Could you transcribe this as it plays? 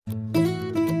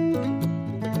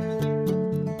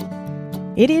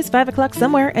It is 5 o'clock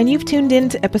somewhere, and you've tuned in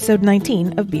to episode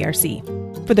 19 of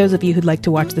BRC. For those of you who'd like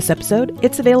to watch this episode,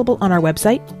 it's available on our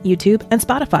website, YouTube, and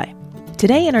Spotify.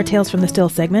 Today in our Tales from the Still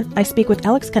segment, I speak with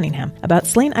Alex Cunningham about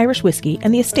Slane Irish whiskey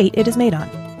and the estate it is made on.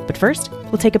 But first,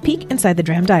 we'll take a peek inside the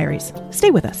Dram Diaries. Stay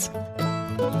with us.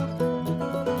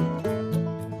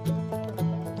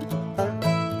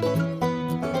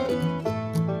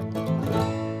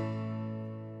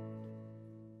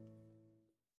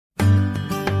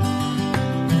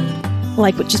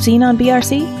 Like what you've seen on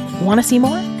BRC? Want to see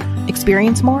more?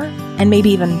 Experience more? And maybe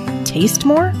even taste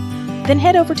more? Then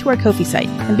head over to our Ko-fi site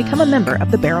and become a member of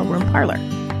the Barrel Room Parlor.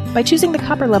 By choosing the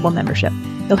Copper Level membership,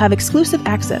 you'll have exclusive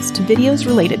access to videos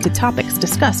related to topics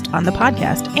discussed on the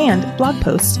podcast and blog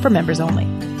posts for members only.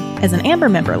 As an Amber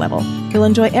member level, you'll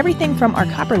enjoy everything from our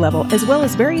Copper Level as well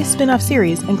as various spin-off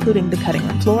series including The Cutting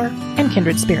Room Floor and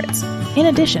Kindred Spirits. In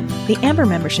addition, the Amber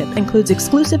membership includes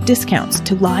exclusive discounts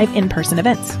to live in-person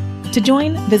events. To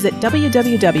join, visit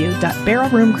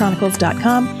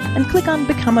www.barrelroomchronicles.com and click on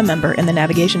Become a Member in the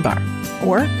navigation bar.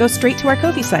 Or go straight to our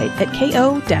Ko-fi site at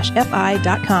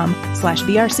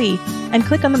ko-fi.com/BRC and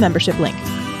click on the membership link.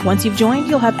 Once you've joined,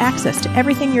 you'll have access to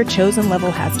everything your chosen level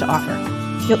has to offer.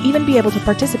 You'll even be able to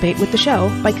participate with the show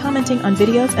by commenting on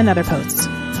videos and other posts.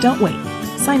 Don't wait.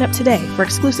 Sign up today for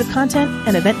exclusive content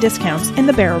and event discounts in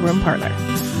the Barrel Room Parlor.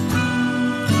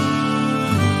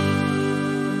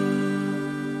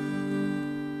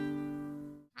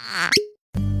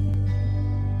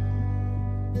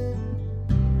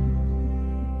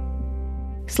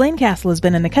 Slane Castle has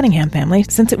been in the Cunningham family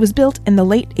since it was built in the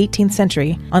late 18th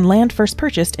century on land first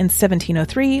purchased in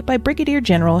 1703 by Brigadier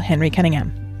General Henry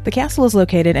Cunningham. The castle is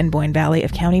located in Boyne Valley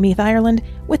of County Meath, Ireland,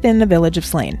 within the village of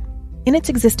Slane. In its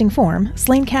existing form,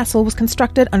 Slane Castle was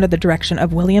constructed under the direction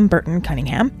of William Burton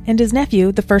Cunningham and his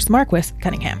nephew, the first Marquis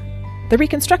Cunningham. The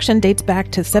reconstruction dates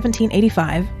back to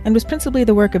 1785 and was principally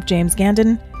the work of James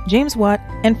Gandon, James Watt,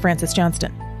 and Francis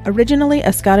Johnston. Originally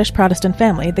a Scottish Protestant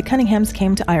family, the Cunninghams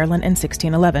came to Ireland in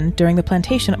 1611 during the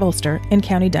plantation of Ulster in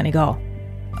County Donegal.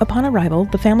 Upon arrival,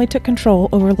 the family took control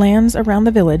over lands around the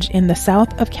village in the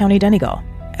south of County Donegal.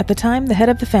 At the time, the head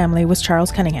of the family was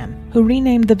Charles Cunningham, who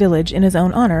renamed the village in his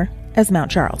own honor as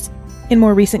Mount Charles. In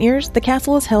more recent years, the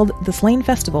castle has held the Slane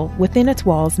Festival within its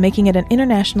walls, making it an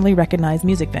internationally recognized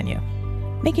music venue.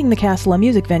 Making the castle a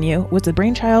music venue was the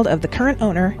brainchild of the current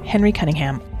owner, Henry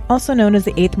Cunningham, also known as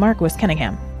the 8th Marquis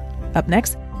Cunningham. Up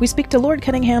next, we speak to Lord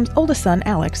Cunningham's oldest son,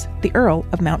 Alex, the Earl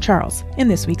of Mount Charles, in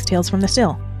this week's Tales from the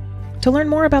Still. To learn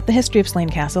more about the history of Slane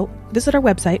Castle, visit our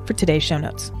website for today's show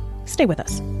notes. Stay with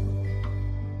us.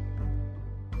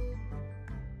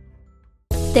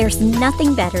 There's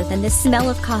nothing better than the smell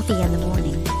of coffee in the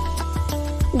morning.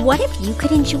 What if you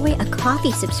could enjoy a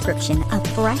coffee subscription of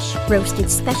fresh,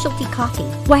 roasted specialty coffee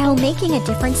while making a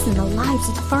difference in the lives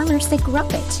of the farmers that grow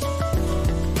it?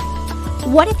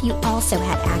 What if you also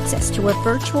had access to a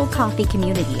virtual coffee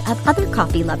community of other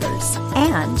coffee lovers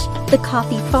and the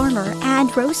coffee farmer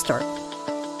and roaster?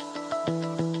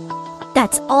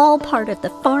 That's all part of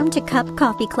the Farm to Cup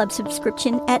Coffee Club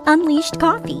subscription at Unleashed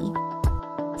Coffee.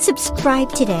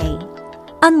 Subscribe today.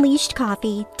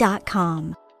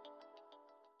 Unleashedcoffee.com.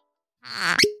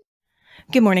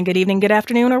 Good morning, good evening, good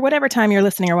afternoon, or whatever time you're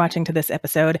listening or watching to this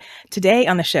episode. Today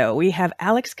on the show, we have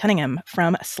Alex Cunningham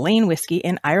from Slane Whiskey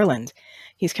in Ireland.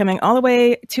 He's coming all the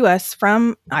way to us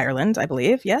from Ireland, I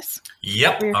believe, yes?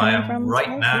 Yep, I am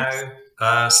right now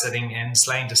sitting in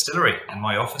Slane Distillery in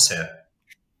my office here.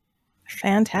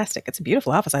 Fantastic. It's a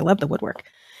beautiful office. I love the woodwork.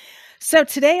 So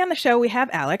today on the show, we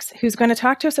have Alex, who's going to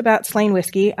talk to us about Slane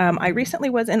Whiskey. I recently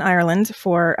was in Ireland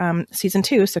for season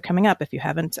 2, so coming up, if you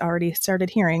haven't already started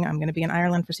hearing, I'm going to be in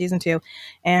Ireland for season 2,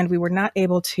 and we were not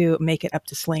able to make it up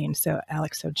to Slane, so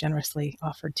Alex so generously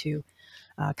offered to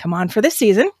come on for this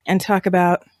season and talk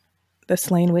about the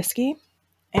Slane Whiskey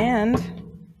and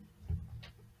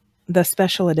the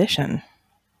special edition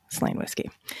Slane Whiskey.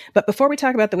 But before we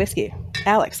talk about the whiskey,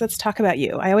 Alex, let's talk about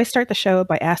you. I always start the show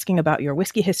by asking about your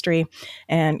whiskey history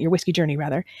and your whiskey journey,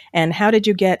 rather. And how did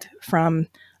you get from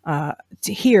to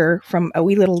here from a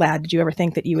wee little lad? Did you ever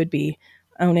think that you would be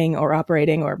owning or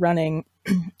operating or running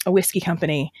a whiskey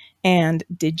company? And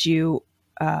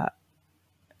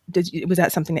was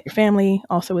that something that your family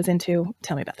also was into?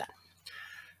 Tell me about that.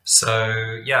 So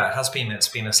yeah, it's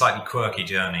been a slightly quirky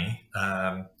journey.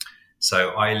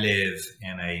 So I live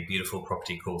in a beautiful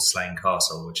property called Slane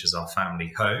Castle, which is our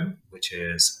family home, which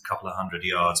is a couple of 100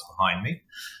 yards behind me.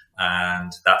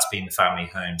 And that's been the family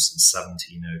home since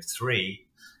 1703.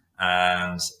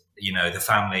 And, you know, the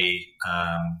family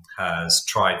has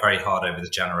tried very hard over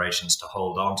the generations to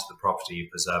hold on to the property,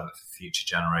 preserve it for future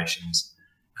generations.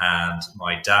 And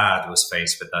my dad was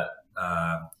faced with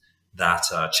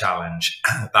that challenge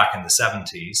back in the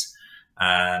 70s.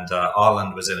 And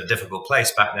Ireland was in a difficult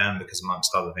place back then because,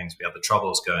 amongst other things, we had the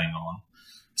Troubles going on.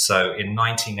 So in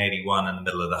 1981, in the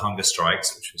middle of the hunger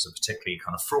strikes, which was a particularly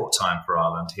kind of fraught time for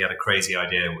Ireland, he had a crazy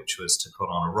idea, which was to put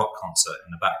on a rock concert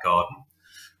in the back garden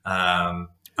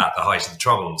at the height of the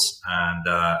Troubles. And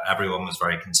everyone was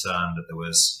very concerned that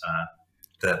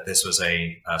that this was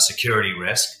a security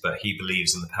risk, but he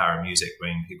believes in the power of music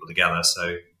bringing people together.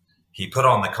 So he put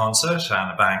on the concert,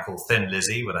 and a band called Thin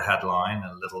Lizzy with a headline,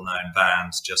 and a little-known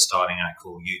band just starting out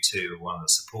called U2, one of the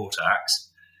support acts.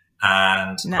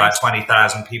 And about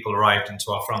 20,000 people arrived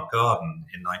into our front garden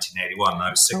in 1981. I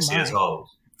was 6 years old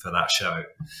for that show.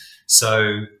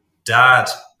 So Dad,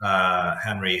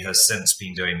 Henry, has since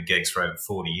been doing gigs for over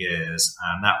 40 years,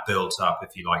 and that built up,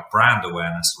 if you like, brand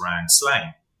awareness around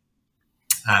Slane.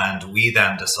 And we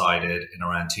then decided in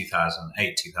around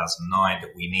 2008, 2009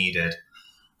 that we needed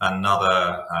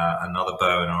another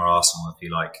bow in our arsenal, if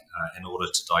you like, in order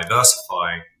to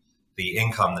diversify the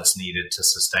income that's needed to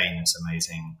sustain this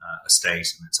amazing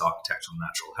estate and its architectural and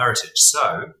natural heritage.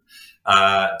 So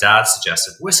Dad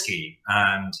suggested whiskey,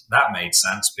 and that made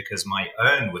sense because my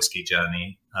own whiskey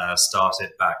journey started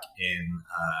back in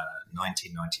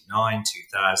 1999,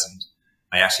 2000.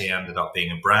 I actually ended up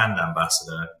being a brand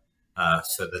ambassador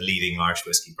for the leading Irish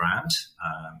whiskey brand.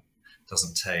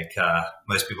 Doesn't take,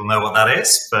 most people know what that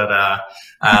is, but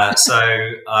so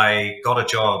I got a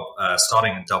job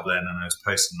starting in Dublin, and I was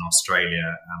posted in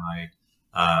Australia, and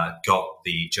I got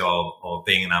the job of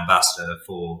being an ambassador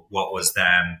for what was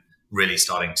then really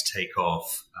starting to take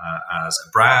off as a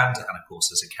brand and, of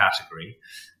course, as a category.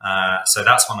 So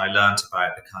that's when I learned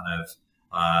about the kind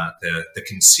of the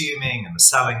consuming and the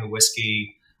selling of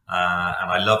whiskey. And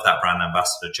I love that brand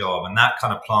ambassador job. And that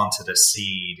kind of planted a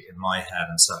seed in my head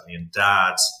and certainly in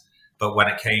Dad's. But when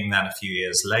it came then a few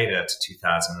years later to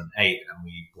 2008, and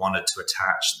we wanted to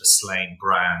attach the Slane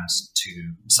brand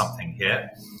to something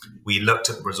here, we looked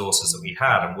at the resources that we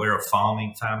had. And we're a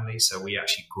farming family, so we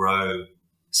actually grow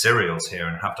cereals here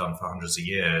and have done for hundreds of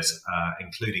years,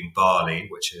 including barley,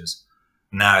 which is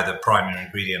now the primary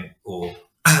ingredient for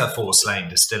Slane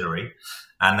Distillery.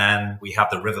 And then we have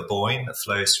the River Boyne that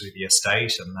flows through the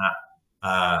estate, and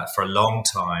that for a long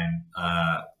time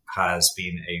has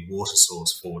been a water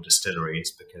source for distilleries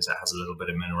because it has a little bit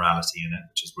of minerality in it,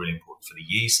 which is really important for the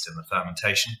yeast and the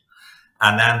fermentation.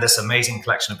 And then this amazing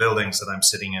collection of buildings that I'm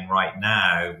sitting in right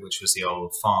now, which was the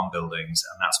old farm buildings,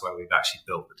 and that's where we've actually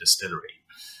built the distillery.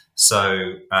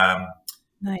 So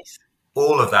nice.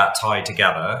 All of that tied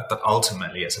together, but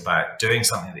ultimately it's about doing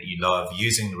something that you love,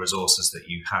 using the resources that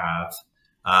you have,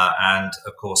 and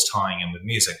of course tying in with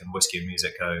music, and whiskey and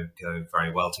music go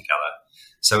very well together.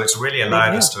 So it's really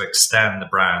allowed us to extend the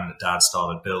brand that Dad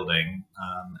started building,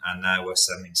 and now we're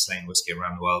sending Slane whiskey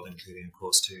around the world, including, of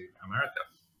course, to America.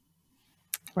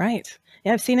 Right.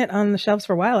 Yeah, I've seen it on the shelves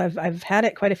for a while. I've had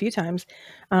it quite a few times,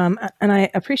 and I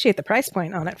appreciate the price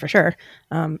point on it for sure,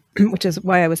 which is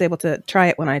why I was able to try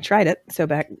it when I tried it. So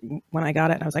back when I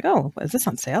got it, I was like, "Oh, is this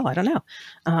on sale? I don't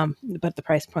know." But the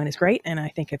price point is great, and I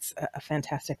think it's a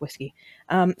fantastic whiskey.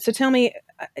 So tell me,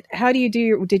 how do you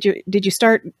do? Did you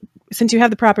start, since you have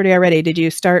the property already? Did you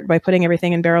start by putting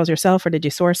everything in barrels yourself, or did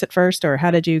you source it first, or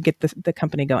how did you get the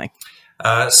company going?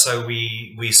 So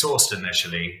we sourced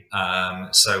initially.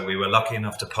 So we were lucky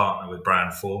enough to partner with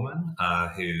Brown-Forman,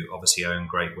 who obviously own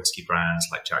great whiskey brands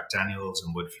like Jack Daniels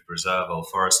and Woodford Reserve, Old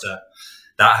Forester.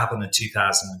 That happened in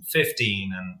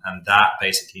 2015, and that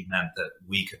basically meant that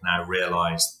we could now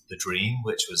realize the dream,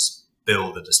 which was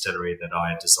build the distillery that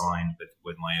I had designed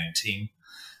with my own team.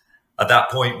 At that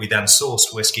point, we then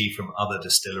sourced whiskey from other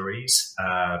distilleries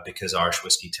because Irish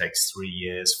whiskey takes 3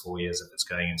 years, 4 years if it's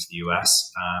going into the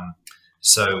US.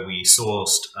 So we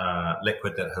sourced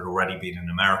liquid that had already been in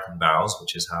American barrels,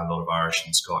 which is how a lot of Irish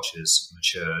and Scotch is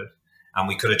matured. And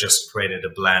we could have just created a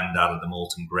blend out of the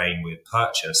malt and grain we'd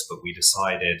purchased, but we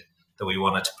decided that we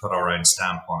wanted to put our own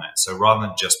stamp on it. So rather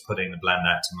than just putting the blend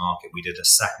out to market, we did a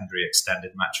secondary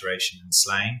extended maturation in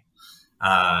Slane.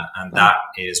 And that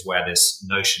is where this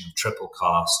notion of triple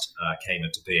cask came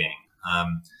into being.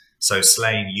 So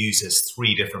Slane uses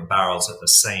 3 different barrels at the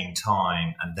same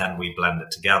time, and then we blend it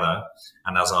together.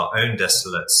 And as our own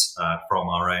distillates from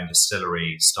our own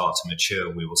distillery start to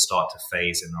mature, we will start to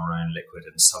phase in our own liquid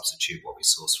and substitute what we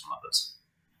source from others.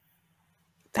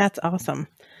 That's awesome.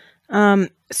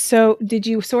 So did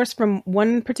you source from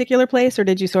one particular place, or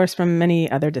did you source from many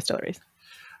other distilleries?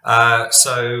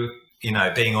 So,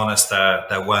 being honest,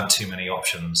 there weren't too many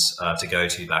options to go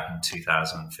to back in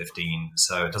 2015.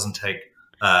 So it doesn't take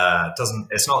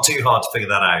It's not too hard to figure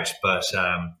that out, but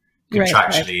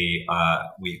contractually,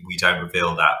 we don't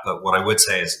reveal that. But what I would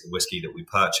say is the whiskey that we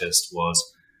purchased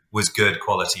was good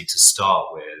quality to start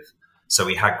with. So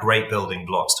we had great building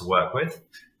blocks to work with.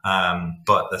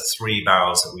 But the 3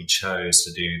 barrels that we chose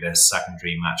to do this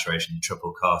secondary maturation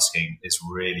triple casking is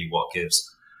really what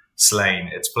gives Slane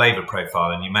its flavor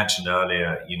profile. And you mentioned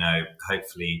earlier,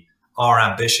 hopefully our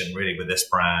ambition really with this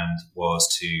brand was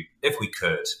to, if we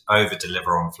could, over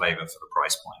deliver on flavor for the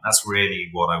price point. That's really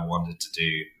what I wanted to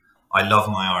do. I love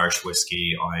my Irish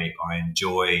whiskey. I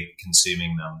enjoy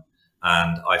consuming them.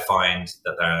 And I find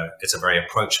that it's a very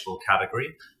approachable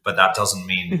category, but that doesn't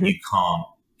mean that you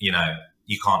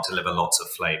can't deliver lots of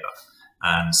flavor.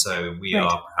 And so we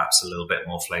are perhaps a little bit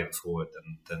more flavor forward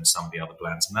than some of the other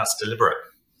blends, and that's deliberate.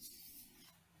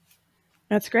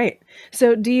 That's great.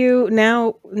 So do you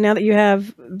now that you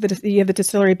have the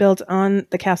distillery built on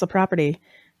the castle property,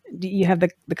 do you have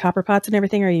the copper pots and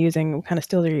everything, or are you using, what kind of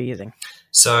stills are you using?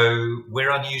 So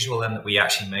we're unusual in that we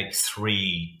actually make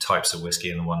 3 types of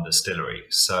whiskey in the one distillery.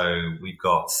 So we've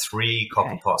got 3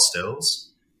 copper pot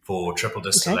stills for triple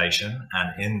distillation.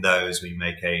 And in those, we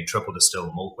make a triple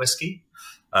distilled malt whiskey,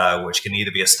 which can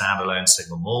either be a standalone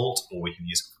single malt or we can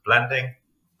use it for blending.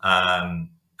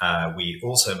 We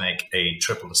also make a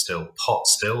triple distilled pot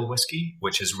still whiskey,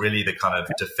 which is really the kind of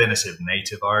definitive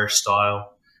native Irish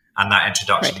style. And that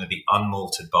introduction of the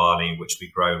unmalted barley, which we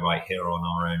grow right here on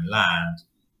our own land,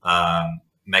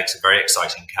 makes a very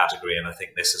exciting category. And I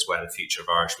think this is where the future of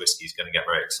Irish whiskey is going to get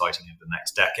very exciting in the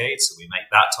next decade. So we make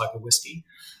that type of whiskey.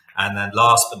 And then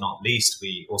last but not least,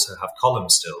 we also have column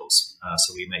stills.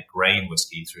 So we make grain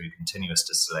whiskey through continuous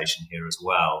distillation here as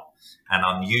well. And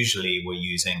unusually, we're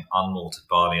using unmalted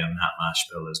barley and that mash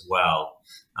bill as well.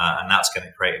 And that's going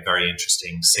to create a very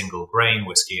interesting single grain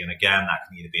whiskey. And again, that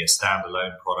can either be a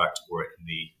standalone product or it can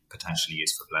be potentially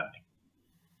used for blending.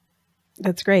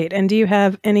 That's great. And do you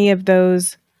have any of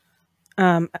those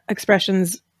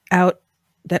expressions out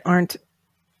that aren't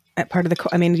at part of the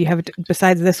core? I mean, do you have,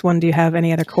 besides this one, do you have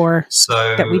any other core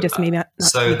that we just maybe not?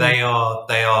 So they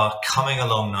are coming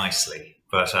along nicely.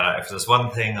 But if there's one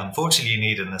thing, unfortunately, you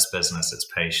need in this business, it's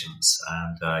patience.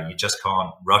 And you just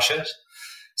can't rush it.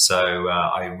 So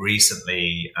I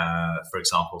recently, for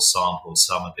example, sampled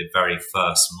some of the very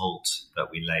first malt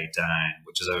that we laid down,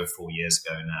 which is over 4 years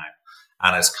ago now.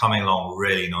 And it's coming along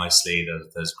really nicely.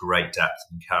 There's great depth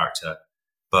and character,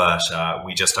 but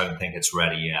we just don't think it's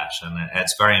ready yet. And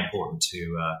it's very important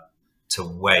to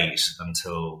wait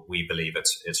until we believe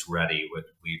it's ready.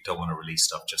 We don't want to release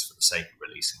stuff just for the sake of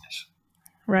releasing it.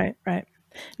 Right.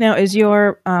 Now, is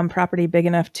your property big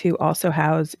enough to also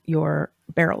house your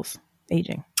barrels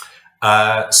aging?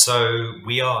 So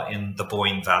we are in the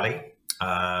Boyne Valley,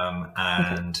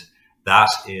 and that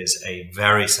is a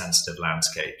very sensitive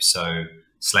landscape. So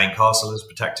Slane Castle is a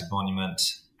protected monument.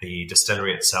 The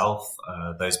distillery itself,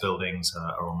 those buildings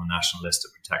are on the national list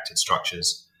of protected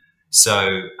structures.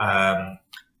 So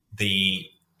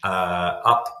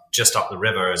just up the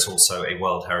river is also a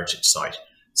World Heritage Site.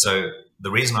 So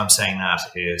the reason I'm saying that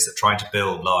is that trying to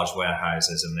build large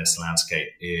warehouses in this landscape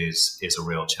is a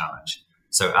real challenge.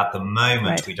 So at the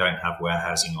moment, we don't have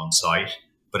warehousing on site,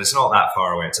 but it's not that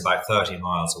far away. It's about 30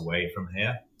 miles away from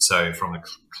here. So from a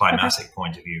climatic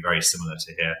point of view, very similar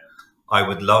to here. I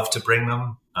would love to bring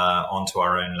them onto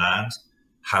our own land.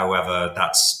 However,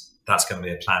 that's going to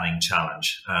be a planning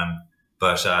challenge. We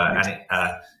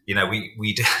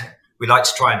like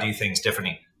to try and do things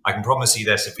differently. I can promise you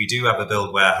this: if we do ever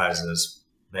build warehouses,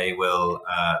 they will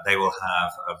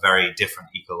have a very different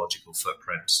ecological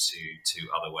footprint to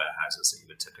other warehouses that you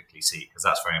would typically see, because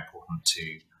that's very important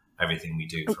to everything we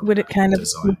do. Would it kind of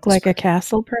look like a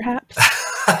castle, perhaps?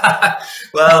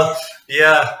 Well,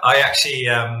 yeah, I actually,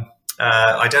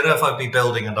 I don't know if I'd be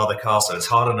building another castle. It's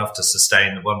hard enough to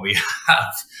sustain the one we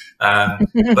have.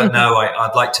 But no,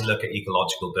 I'd like to look at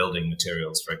ecological building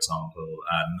materials, for example,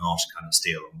 not kind of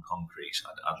steel and concrete.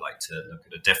 I'd like to look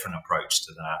at a different approach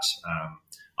to that.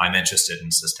 I'm interested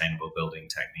in sustainable building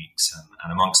techniques,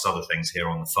 and amongst other things, here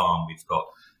on the farm, we've got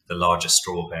the largest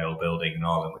straw bale building in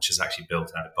Ireland, which is actually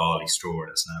built out of barley straw,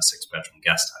 and it's now a 6-bedroom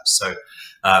guest house. So,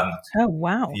 oh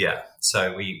wow, yeah.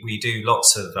 So we do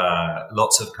lots of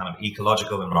kind of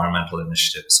ecological, environmental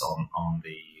initiatives on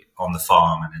the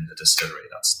farm and in the distillery.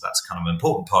 That's kind of an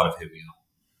important part of who we are.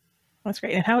 That's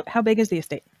great. And how big is the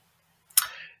estate?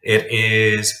 It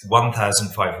is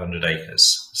 1,500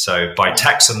 acres. So by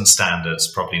Texan standards,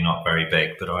 probably not very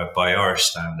big, but by Irish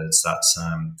standards, that's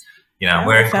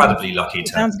we're incredibly lucky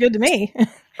to. Sounds good to me.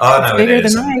 Oh no, bigger it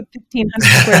is. Than my 1,500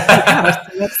 square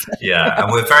feet house. So yeah,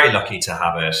 and we're very lucky to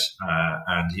have it.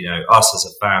 And us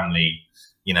as a family,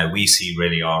 we see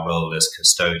really our role as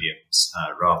custodians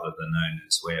rather than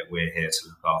owners. We're here to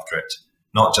look after it,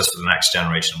 not just for the next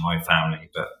generation of my family,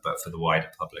 but for the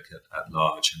wider public at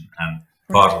large. And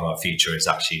part of our future is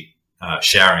actually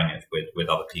sharing it with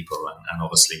other people and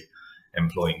obviously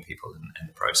employing people in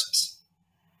the process.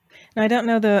 Now, I don't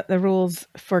know the rules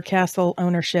for castle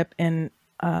ownership in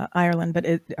Ireland, but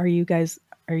are you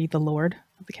the lord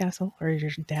of the castle, or is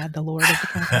your dad the lord of the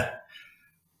castle?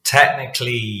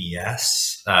 Technically,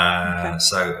 yes. Okay.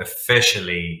 So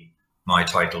officially, my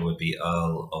title would be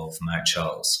Earl of Mount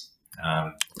Charles.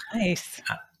 Nice.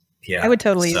 Yeah, I would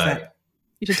totally use that.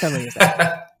 You should totally use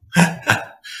that.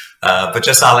 But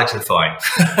just Alex is fine.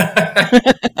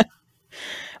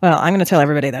 Well, I'm going to tell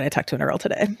everybody that I talked to an Earl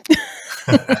today.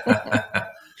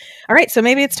 All right, so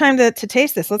maybe it's time to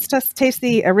taste this. Let's just taste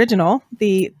the original,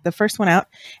 the first one out,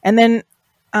 and then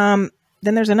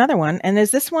there's another one. And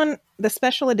is this one the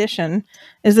special edition?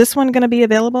 Is this one going to be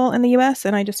available in the U.S.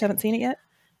 and I just haven't seen it yet?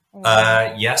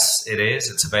 Yes, it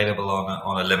is. It's available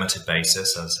on a limited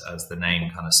basis, as the name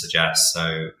kind of suggests.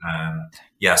 So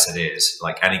yes, it is.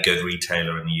 Like any good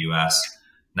retailer in the US.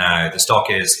 Now the stock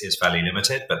is fairly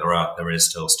limited, but there is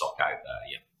still stock out there.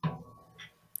 Yeah.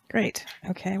 Great.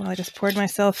 Okay. Well, I just poured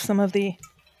myself some of the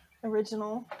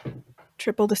original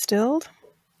triple distilled.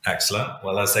 Excellent.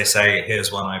 Well, as they say,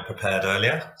 here's one I prepared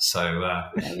earlier. So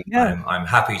there you go. I'm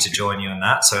happy to join you in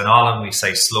that. So in Ireland we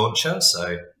say sláinte.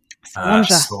 So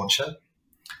sláinte.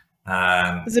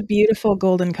 It's a beautiful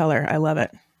golden color. I love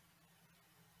it.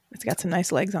 It's got some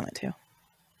nice legs on it too. All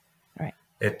right.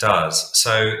 It does.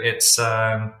 So it's.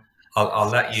 I'll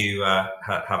let you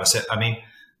have a sip. I mean,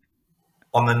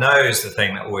 on the nose, the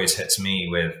thing that always hits me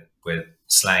with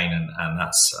Slane, and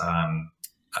that's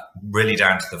really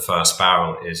down to the first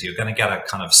barrel, is you're going to get a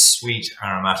kind of sweet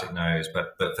aromatic nose,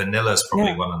 but vanilla is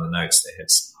probably one of the notes that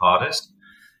hits hardest.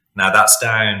 Now that's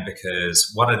down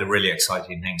because one of the really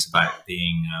exciting things about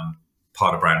being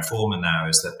part of Brown-Forman now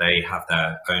is that they have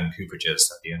their own cooperages.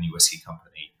 They're the only whiskey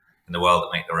company in the world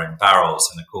that make their own barrels.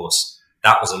 And of course,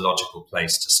 that was a logical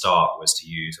place to start, was to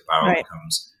use a barrel that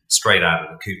comes straight out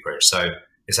of the cooperage. So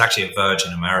it's actually a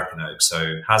virgin American oak. So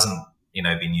it hasn't,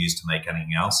 been used to make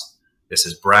anything else. This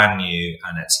is brand new,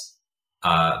 and it's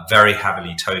very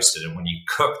heavily toasted. And when you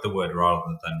cook the wood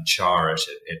rather than char it,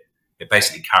 it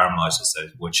basically caramelizes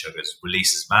those wood sugars,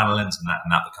 releases vanillins,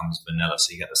 and that becomes vanilla.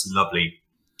 So you get this lovely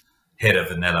hit of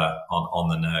vanilla on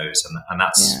the nose, and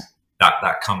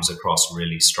that comes across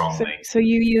really strongly. So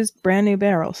you used brand new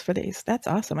barrels for these. That's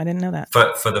awesome. I didn't know that.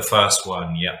 For the first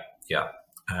one, yeah.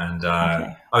 And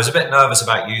I was a bit nervous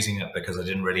about using it because I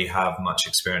didn't really have much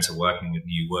experience of working with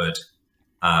new wood,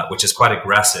 which is quite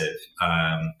aggressive.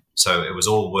 So it was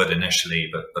all wood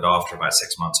initially, but after about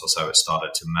 6 months or so, it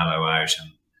started to mellow out,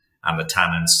 and the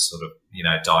tannins sort of,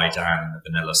 died down, and the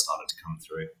vanilla started to come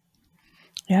through.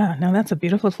 Yeah, no, that's a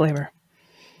beautiful flavor.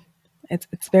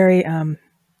 It's very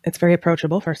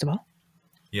approachable, first of all.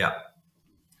 Yeah.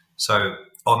 So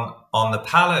on the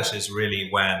palate is really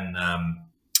when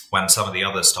some of the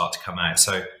others start to come out.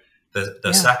 So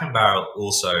the second barrel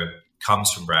also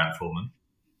comes from Brown-Forman,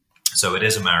 so it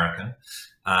is American.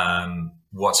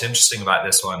 What's interesting about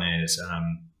this one is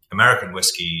American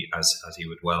whiskey, as you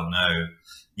would well know,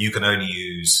 you can only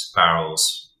use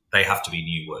barrels. They have to be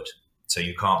new wood. So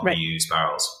you can't reuse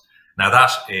barrels. Now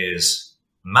that is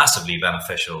massively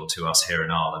beneficial to us here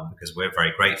in Ireland because we're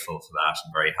very grateful for that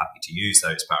and very happy to use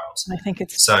those barrels. I think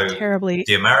it's terribly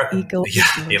the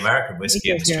American whiskey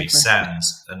industry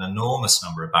sends an enormous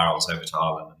number of barrels over to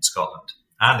Ireland and Scotland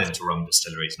and into rum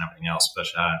distilleries and everything else. But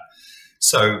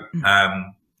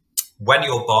when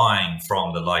you're buying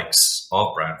from the likes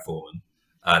of Brown-Forman,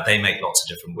 they make lots of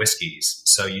different whiskies.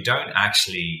 So you don't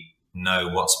actually know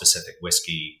what specific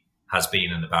whiskey has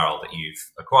been in the barrel that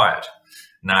you've acquired.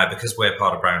 Now, because we're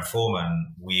part of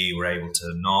Brown-Forman, we were able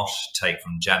to not take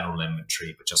from general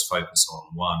inventory, but just focus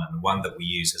on one. And the one that we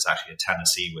use is actually a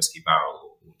Tennessee whiskey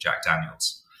barrel, or Jack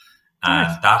Daniels.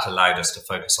 And that allowed us to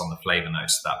focus on the flavor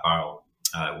notes that barrel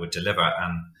would deliver.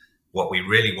 And what we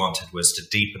really wanted was to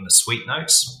deepen the sweet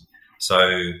notes. So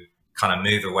kind of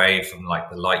move away from like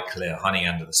the light, clear honey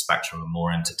end of the spectrum and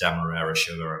more into Demerara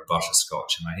sugar and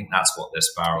butterscotch. And I think that's what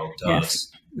this barrel does.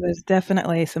 Yes, there's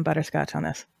definitely some butterscotch on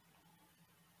this.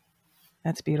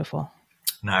 That's beautiful.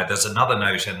 Now, there's another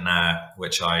note in there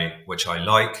which I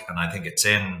like, and I think it's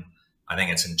in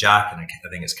Jack, and I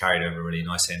think it's carried over really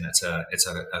nicely. And it's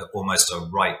almost a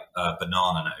ripe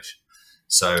banana note.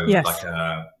 So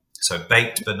So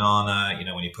baked banana,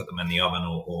 when you put them in the oven,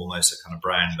 or almost a kind of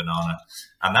brown banana.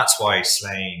 And that's why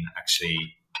Slane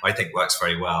actually, I think, works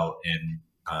very well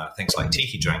things like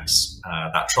tiki drinks.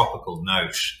 That tropical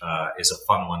note is a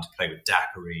fun one to play with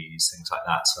daiquiris, things like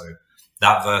that. So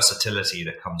that versatility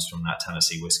that comes from that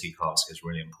Tennessee whiskey cask is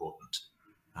really important.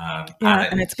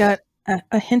 And it's got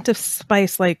a hint of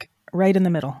spice, like right in the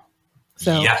middle.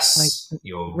 So, yes, like,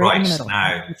 you're right.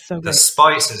 Now, the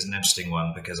spice is an interesting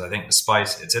one because I think the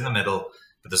spice, it's in the middle,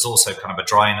 but there's also kind of a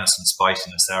dryness and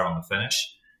spiciness there on the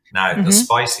finish. Now, the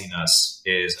spiciness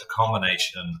is a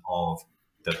combination of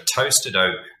the toasted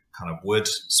oak kind of wood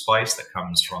spice that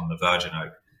comes from the virgin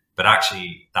oak, but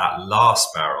actually the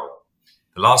last barrel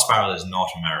is not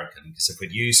American, because if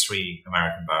we'd used 3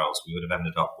 American barrels, we would have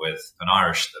ended up with an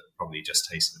Irish that probably just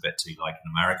tasted a bit too like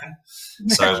an American.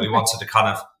 So we wanted to kind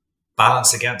of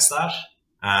balance against that.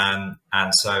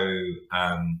 And so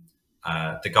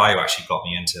the guy who actually got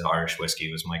me into Irish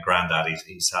whiskey was my granddad.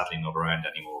 He's sadly not around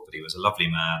anymore, but he was a lovely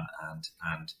man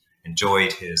and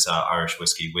enjoyed his Irish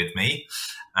whiskey with me.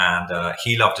 And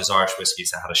he loved his Irish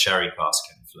whiskeys that had a sherry cask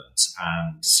influence.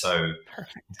 And so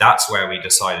that's where we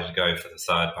decided to go for the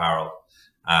 3rd barrel.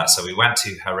 So we went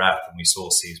to Jerez and we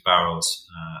sourced these barrels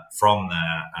from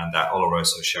there, and that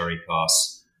Oloroso sherry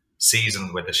cask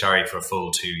seasoned with the sherry for a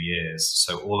full 2 years.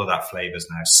 So all of that flavor is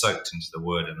now soaked into the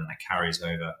wood, and then it carries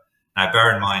over. Now,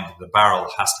 bear in mind, the barrel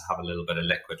has to have a little bit of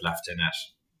liquid left in it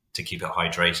to keep it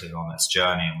hydrated on its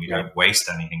journey, and we don't waste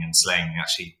anything in slaying. We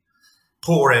actually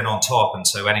pour in on top, and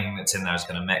so anything that's in there is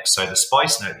going to mix. So the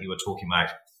spice note you were talking about,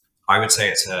 I would say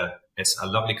it's a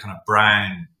lovely kind of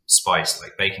brown spice,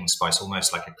 like baking spice,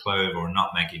 almost like a clove or a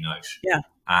nutmeggy note. Yeah.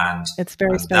 And it's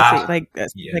very spicy, like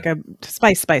a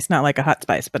spice, not like a hot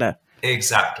spice, but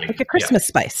exactly like a Christmas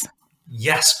spice.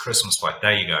 Yes, Christmas spice.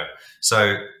 There you go.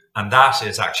 So, and that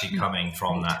is actually coming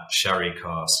from that sherry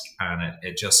cask, and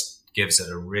it just gives it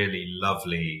a really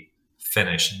lovely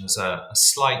finish, and there's a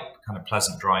slight kind of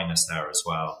pleasant dryness there as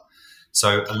well.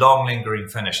 So a long lingering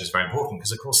finish is very important,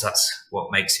 because of course that's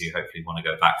what makes you hopefully want to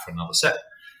go back for another sip.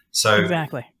 So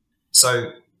exactly.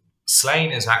 So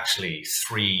Slane is actually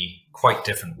 3 quite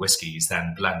different whiskies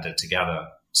then blended together.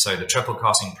 So the triple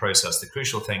casting process, the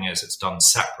crucial thing is it's done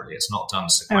separately. It's not done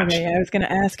sequentially. Okay, I was going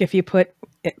to ask if you put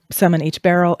some in each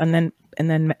barrel and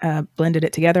then blended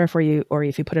it together for you, or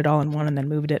if you put it all in one and then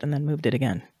moved it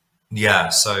again. Yeah,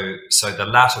 so the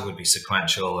latter would be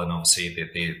sequential, and obviously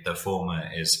the former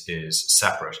is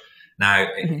separate. Now,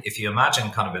 if you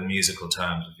imagine kind of in musical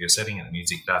terms, if you're sitting at the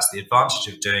music desk, the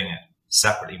advantage of doing it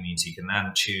separately means you can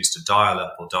then choose to dial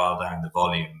up or dial down the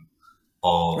volume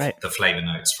of the flavor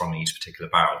notes from each particular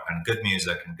barrel. And good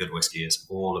music and good whiskey is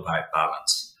all about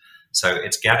balance. So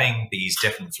it's getting these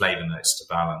different flavor notes to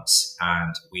balance.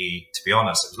 And we, to be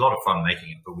honest, it was a lot of fun making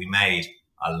it, but we made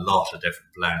a lot of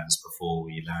different blends before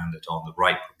we landed on the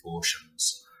right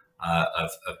proportions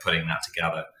of putting that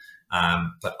together.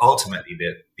 But ultimately,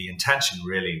 the intention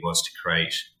really was to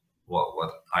create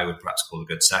what I would perhaps call a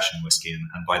good session whiskey.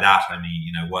 And by that, I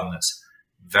mean, one that's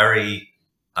very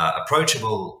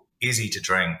approachable, easy to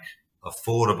drink,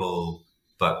 affordable,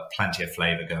 but plenty of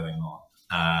flavor going on,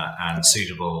 and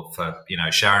suitable for,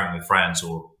 sharing with friends,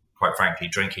 or quite frankly,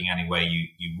 drinking any way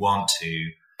you want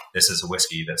to. This is a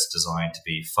whiskey that's designed to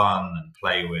be fun and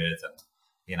play with, and,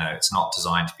 it's not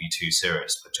designed to be too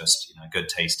serious, but just, good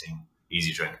tasting,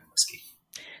 easy drinking whiskey.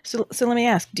 So let me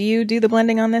ask, do you do the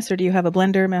blending on this, or do you have a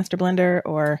blender, master blender,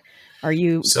 or are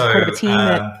you part of a team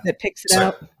that picks it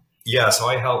out? Yeah, so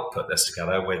I helped put this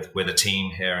together with a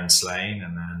team here in Slane,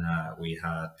 and then we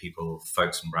had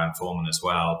folks from Brown-Forman as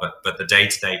well. But the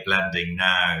day-to-day blending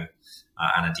now,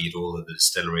 and indeed all of the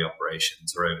distillery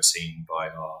operations, are overseen by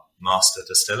our master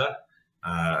distiller,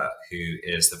 who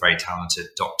is the very talented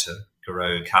Dr.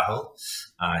 Garot Cahill.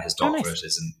 His doctorate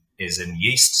is in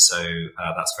yeast, so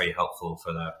that's very helpful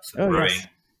for the brewing. Yes.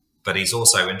 But he's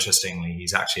also, interestingly,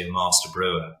 he's actually a master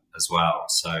brewer as well.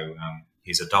 So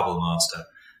he's a double master.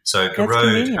 So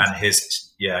Garot and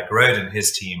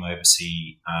his team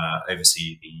oversee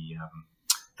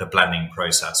the blending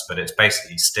process, but it's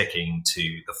basically sticking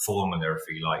to the formula, if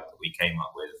you like, that we came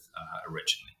up with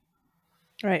originally.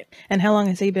 Right. And how long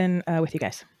has he been with you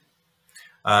guys?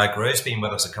 Garot's been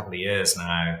with us a couple of years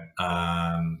now.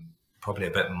 Probably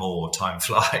a bit more. Time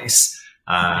flies.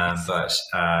 Nice. But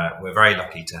we're very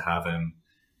lucky to have him,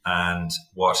 and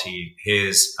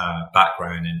his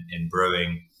background in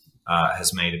brewing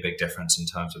has made a big difference in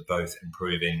terms of both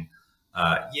improving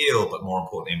yield, but more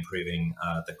importantly, improving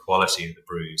the quality of the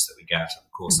brews that we get.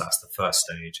 Of course, that's the first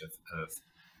stage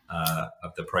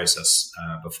of the process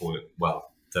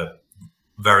the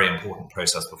very important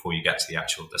process before you get to the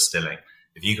actual distilling.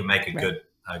 If you can make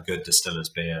a good distiller's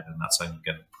beer, then that's only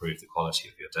going to improve the quality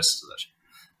of your distillate.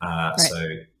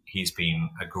 So he's been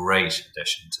a great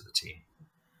addition to the team.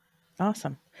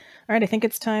 Awesome. All right, I think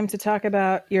it's time to talk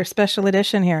about your special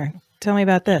edition here. Tell me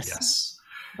about this. Yes.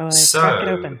 While I crack it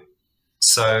open.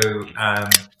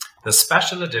 The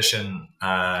special edition,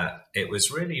 it was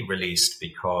really released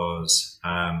because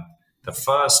the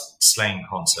first Slane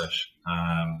concert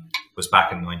was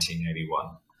back in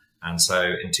 1981. And so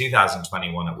in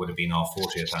 2021, it would have been our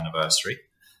 40th anniversary.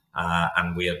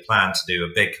 And we had planned to do a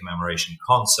big commemoration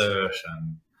concert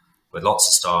and with lots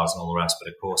of stars and all the rest.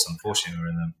 But of course, unfortunately, we were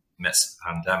in the midst of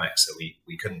the pandemic, so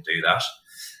we couldn't do that.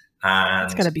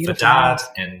 And for Dad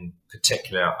in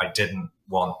particular, I didn't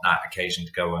want that occasion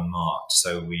to go unmarked.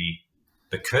 So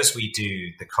because we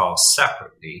do the cast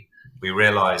separately, we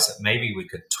realized that maybe we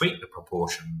could tweak the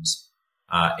proportions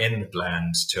in the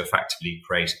blend to effectively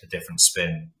create a different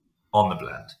spin on the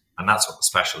blend. And that's what the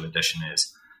special edition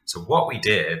is. So what we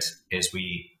did is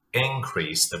we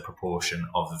increased the proportion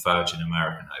of the virgin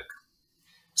American oak.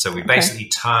 So we basically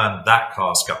turned that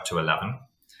cask up to 11.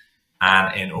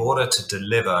 And in order to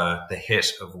deliver the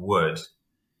hit of wood,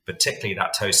 particularly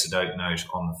that toasted oak note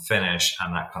on the finish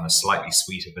and that kind of slightly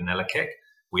sweeter vanilla kick,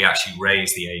 we actually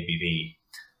raised the ABV.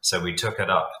 So we took it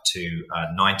up to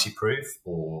 90 proof,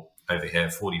 or over here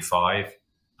 45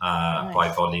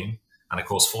 by volume. And of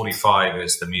course, 45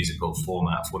 is the musical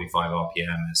format. 45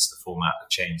 RPM is the format that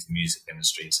changed the music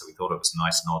industry. So we thought it was a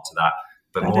nice nod to that.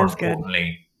 But more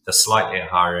importantly, the slightly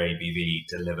higher ABV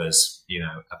delivers,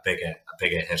 a bigger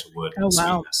hit of wood and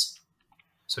sweetness.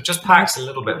 So it just packs a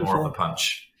little bit more of a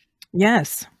punch.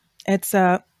 Yes, it's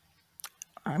I'm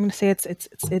going to say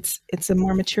it's a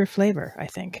more mature flavor. I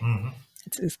think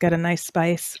it's got a nice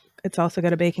spice. It's also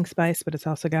got a baking spice, but it's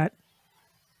also got.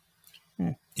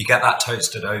 You get that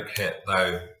toasted oak hit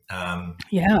though.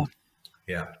 Yeah.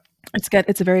 It's got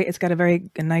a very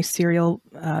nice cereal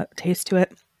taste to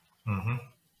it. Mm-hmm.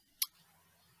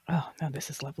 Oh no, this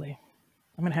is lovely.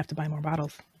 I'm gonna have to buy more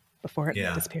bottles before it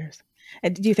disappears.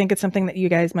 And do you think it's something that you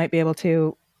guys might be able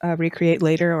to recreate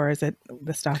later, or is it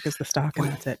the stock is the stock and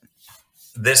that's it?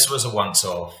 This was a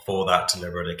once-off for that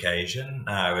deliberate occasion.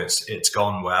 It's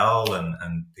gone well,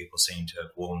 and people seem to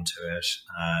have warmed to it.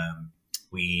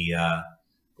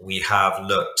 We have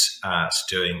looked at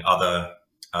doing other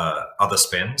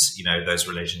spins. Those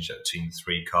relationships between the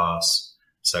three casks.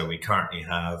 So we currently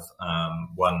have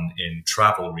one in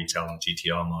travel retail in the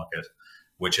GTR market,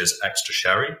 which is extra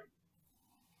sherry.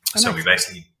 So we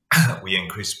basically we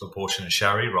increase the proportion of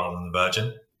sherry rather than the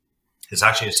virgin. It's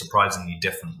actually a surprisingly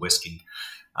different whiskey.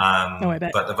 I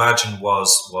bet. But the virgin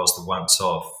was the once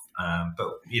off.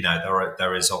 But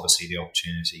there is obviously the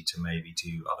opportunity to maybe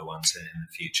do other ones in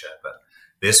the future. But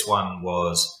this one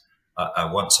was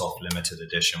a once off limited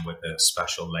edition with a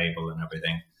special label and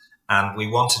everything. And we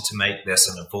wanted to make this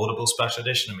an affordable special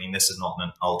edition. I mean, this is not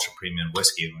an ultra premium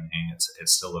whiskey or anything.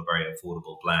 It's still a very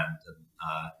affordable blend,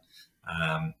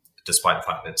 and despite the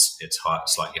fact that it's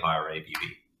slightly higher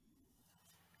ABV.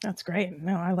 That's great.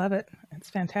 No, I love it. It's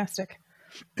fantastic.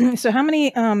 So, how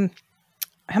many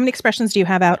expressions do you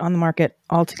have out on the market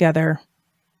altogether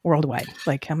worldwide?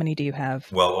 Like, how many do you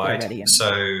have worldwide? Already?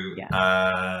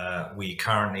 We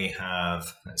currently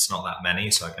have, it's not that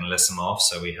many, so I can list them off.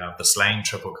 So we have the Slane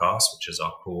Triple Cask, which is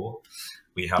our core.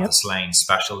 We have the Slane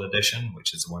Special Edition,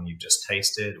 which is the one you've just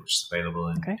tasted, which is available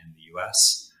in the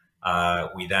US.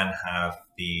 We then have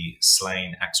the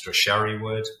Slane Extra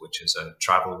Sherrywood, which is a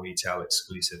travel retail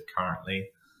exclusive currently.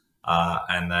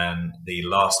 And then the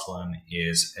last one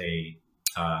is a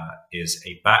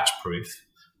batch proof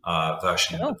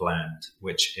version of the blend,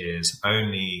 which is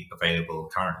only available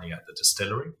currently at the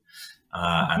distillery.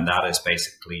 And that is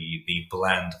basically the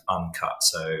blend uncut.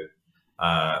 So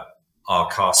our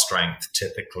cask strength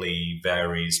typically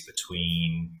varies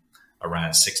between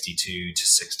around 62 to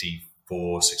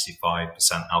 64,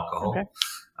 65% alcohol. Okay.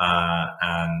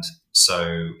 And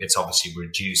so it's obviously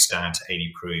reduced down to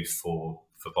 80 proof for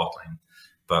bottling.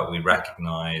 But we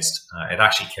recognized it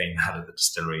actually came out of the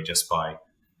distillery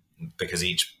because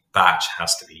each batch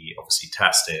has to be obviously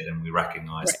tested, and we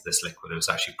recognized that this liquid was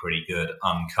actually pretty good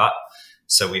uncut.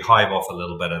 So we hive off a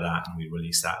little bit of that and we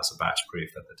release that as a batch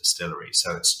proof at the distillery.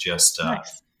 So it's just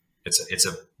nice. It's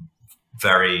a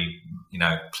very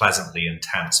pleasantly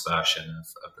intense version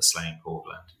of the Slane core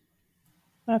blend.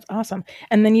 That's awesome.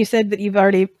 And then you said that you've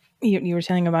already you were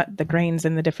telling about the grains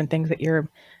and the different things that you're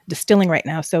distilling right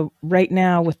now. So right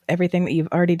now, with everything that you've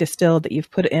already distilled, that you've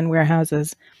put in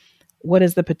warehouses, what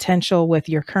is the potential with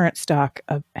your current stock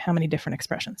of how many different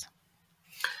expressions?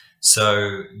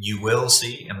 So you will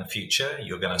see in the future,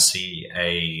 you're going to see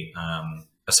a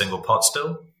single pot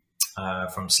still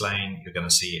from Slane. You're going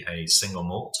to see a single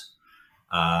malt.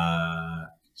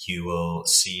 you will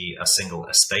see a single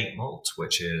estate malt,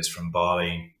 which is from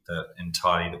barley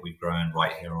entirely that we've grown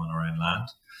right here on our own land.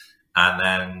 And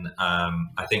then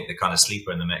I think the kind of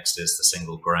sleeper in the mix is the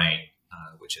single grain,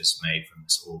 which is made from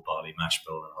this all barley mash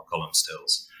bill and our column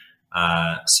stills.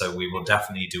 So we will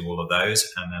definitely do all of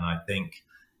those. And then I think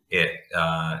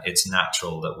it's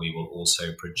natural that we will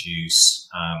also produce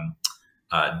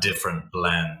different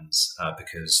blends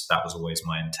because that was always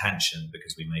my intention,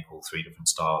 because we make all three different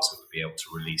styles, so we'll be able to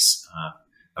release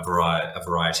a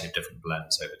variety of different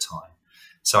blends over time.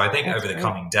 So I think over the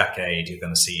coming decade, you're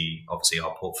going to see, obviously,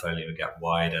 our portfolio get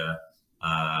wider.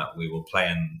 We will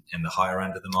play in the higher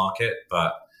end of the market,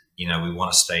 but, we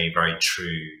want to stay very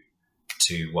true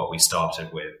to what we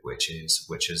started with, which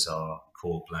is our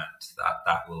core blend.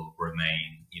 That will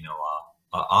remain,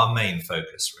 our main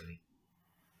focus, really.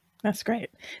 That's great.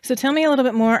 So tell me a little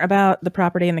bit more about the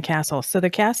property and the castle. So the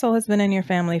castle has been in your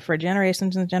family for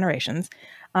generations and generations.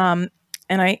 And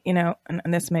I,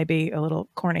 and this may be a little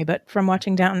corny, but from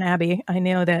watching Downton Abbey, I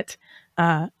know that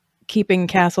keeping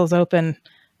castles open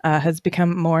has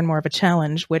become more and more of a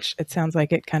challenge, which it sounds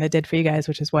like it kind of did for you guys,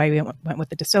 which is why we went with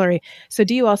the distillery. So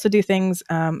do you also do things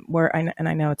where, and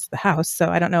I know it's the house, so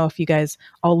I don't know if you guys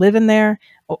all live in there,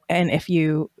 and if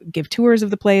you give tours of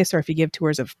the place, or if you give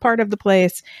tours of part of the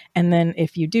place, and then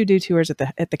if you do tours at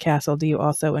the castle, do you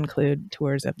also include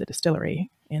tours of the distillery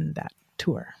in that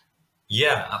tour?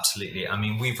 Yeah, absolutely. I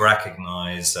mean, we've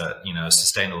recognized that, a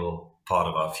sustainable part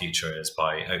of our future is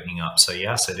by opening up. So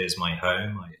yes, it is my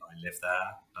home. I live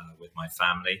there with my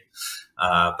family.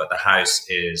 But the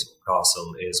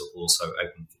castle is also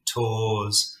open for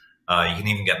tours. You can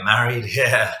even get married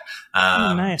here.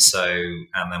 Nice. So,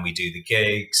 and then we do the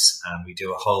gigs, and we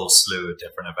do a whole slew of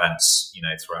different events,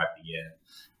 throughout the year.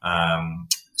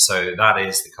 So that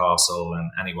is the castle, and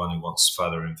anyone who wants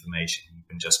further information, you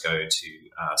can just go to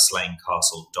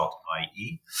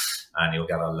slainecastle.ie, and you'll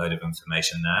get a load of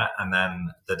information there. And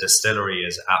then the distillery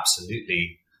is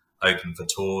absolutely open for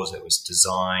tours. It was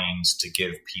designed to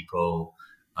give people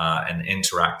an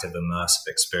interactive, immersive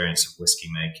experience of whiskey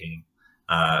making.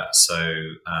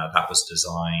 So that was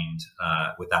designed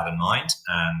with that in mind.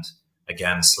 And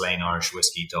again,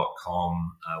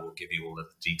 slainirishwhiskey.com will give you all of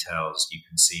the details. You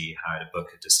can see how to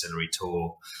book a distillery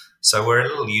tour. So we're a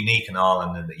little unique in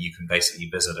Ireland in that you can basically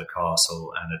visit a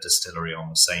castle and a distillery on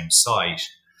the same site.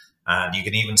 And you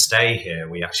can even stay here.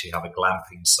 We actually have a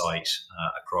glamping site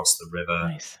across the river,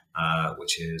 Nice.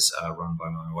 Which is run by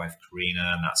my wife,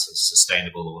 Karina, and that's a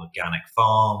sustainable organic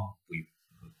farm.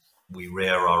 We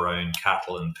rear our own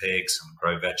cattle and pigs and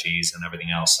grow veggies and everything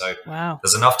else. So Wow.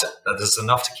 there's enough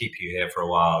to keep you here for a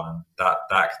while, and that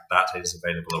is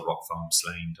available at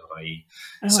rockfarmslain.ie.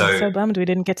 Oh, I'm so bummed we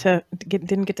didn't get to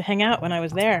hang out when I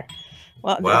was there.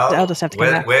 Well, I'll just have to come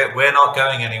back. We're not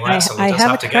going anywhere, so we'll just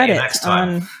have to get you next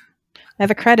time. I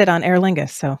have a credit on Aer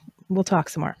Lingus, so we'll talk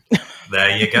some more. There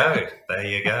you go.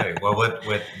 Well,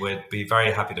 we'd be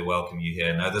very happy to welcome you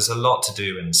here. No, there's a lot to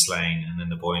do in Slane and in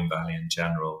the Boyne Valley in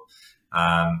general.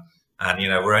 And,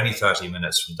 we're only 30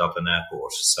 minutes from Dublin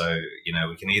Airport. So,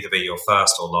 we can either be your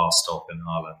first or last stop in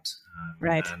Ireland.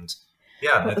 Right. And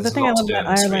yeah, the thing I love about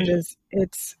Ireland is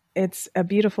it's a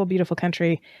beautiful, beautiful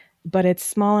country, but it's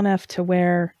small enough to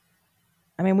where,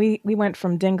 we went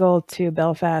from Dingle to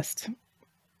Belfast,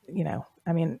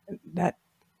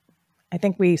 I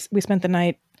think we spent the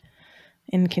night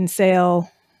in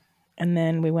Kinsale, and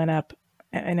then we went up,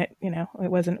 and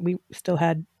we still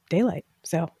had daylight.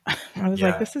 So I was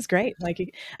like, this is great.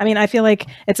 I feel like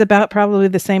it's about probably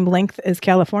the same length as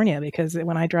California, because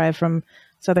when I drive from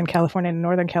Southern California to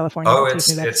Northern California,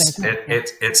 it's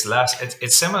less.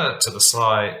 It's similar to the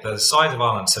size of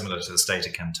Ireland, similar to the state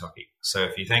of Kentucky. So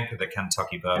if you think of the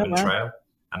Kentucky Bourbon Trail,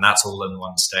 and that's all in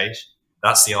one stage,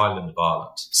 that's the island of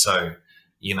Ireland. So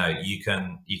you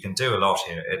can do a lot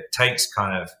here. It takes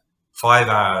kind of 5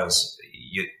 hours.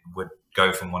 You would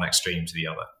go from one extreme to the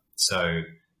other. So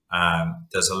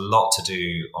there's a lot to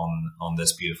do on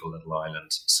this beautiful little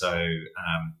island. So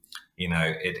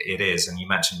it is. And you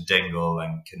mentioned Dingle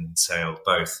and Kinsale,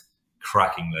 both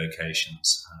cracking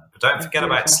locations. But don't forget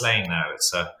about Slane now.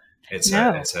 It's a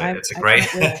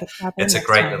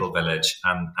great little village,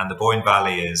 and the Boyne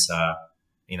Valley is.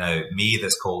 Meath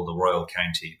is called the Royal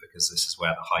County because this is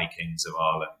where the High Kings of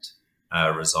Ireland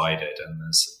resided, and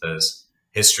there's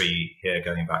history here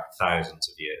going back thousands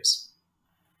of years.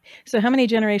 So how many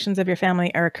generations of your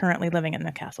family are currently living in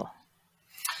the castle?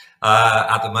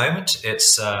 At the moment,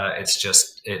 it's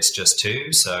just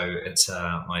two. So it's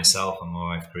myself and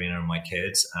my wife Karina and my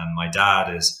kids, and my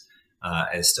dad is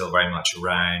is still very much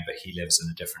around, but he lives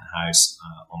in a different house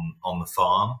on the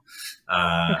farm.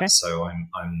 Okay. So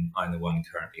I'm the one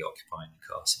currently occupying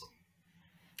the castle.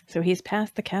 So he's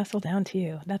passed the castle down to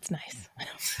you. That's nice.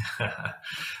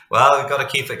 Well, we've got to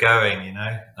keep it going,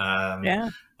 Yeah.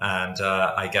 And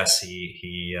I guess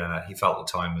he felt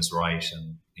the time was right,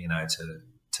 and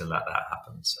to let that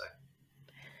happen. So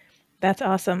That's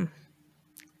awesome.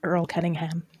 Earl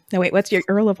Cunningham. No, wait, what's your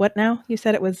Earl of what now? You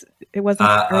said it wasn't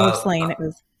Earl of Slane. It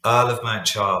was Earl of Mount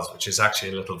Charles, which is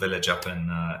actually a little village up in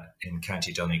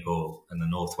County Donegal in the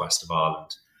northwest of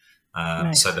Ireland.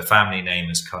 Nice. So the family name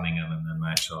is Cunningham, and then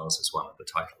Mount Charles is one of the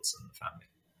titles in the family.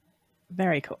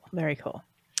 Very cool. Very cool.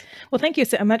 Well, thank you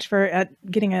so much for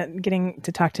getting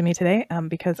to talk to me today,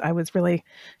 because I was really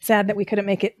sad that we couldn't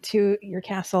make it to your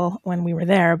castle when we were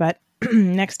there. But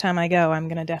next time I go, I'm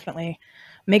going to definitely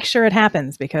make sure it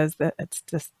happens, because it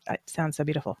sounds so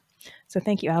beautiful. So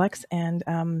thank you, Alex. And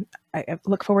I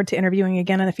look forward to interviewing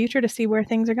again in the future to see where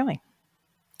things are going.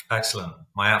 Excellent.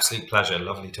 My absolute pleasure.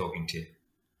 Lovely talking to you.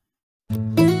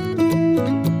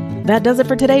 That does it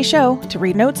for today's show. To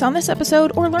read notes on this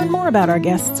episode or learn more about our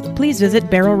guests, please visit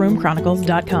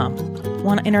barrelroomchronicles.com.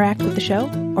 Want to interact with the show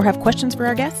or have questions for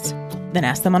our guests? Then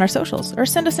ask them on our socials or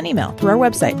send us an email through our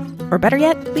website. Or better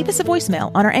yet, leave us a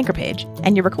voicemail on our Anchor page,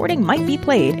 and your recording might be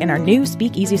played in our new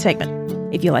Speakeasy segment.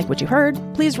 If you like what you heard,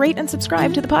 please rate and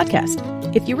subscribe to the podcast.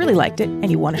 If you really liked it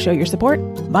and you want to show your support,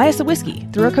 buy us a whiskey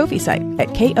through our Ko-fi site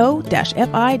at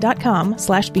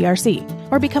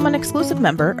ko-fi.com/BRC, or become an exclusive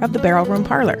member of the Barrel Room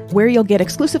Parlor, where you'll get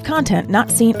exclusive content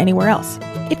not seen anywhere else.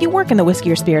 If you work in the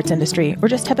whiskey or spirits industry, or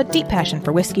just have a deep passion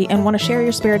for whiskey and want to share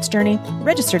your spirits journey,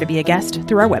 register to be a guest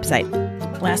through our website.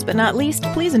 Last but not least,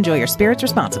 please enjoy your spirits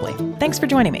responsibly. Thanks for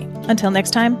joining me. Until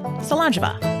next time,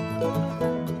 Solanjava.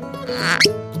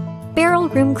 Barrel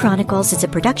Room Chronicles is a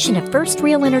production of First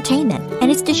Reel Entertainment and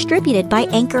is distributed by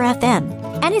Anchor FM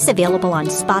and is available on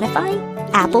Spotify,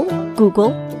 Apple,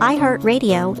 Google,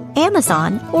 iHeartRadio,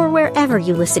 Amazon, or wherever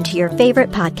you listen to your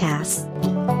favorite podcasts.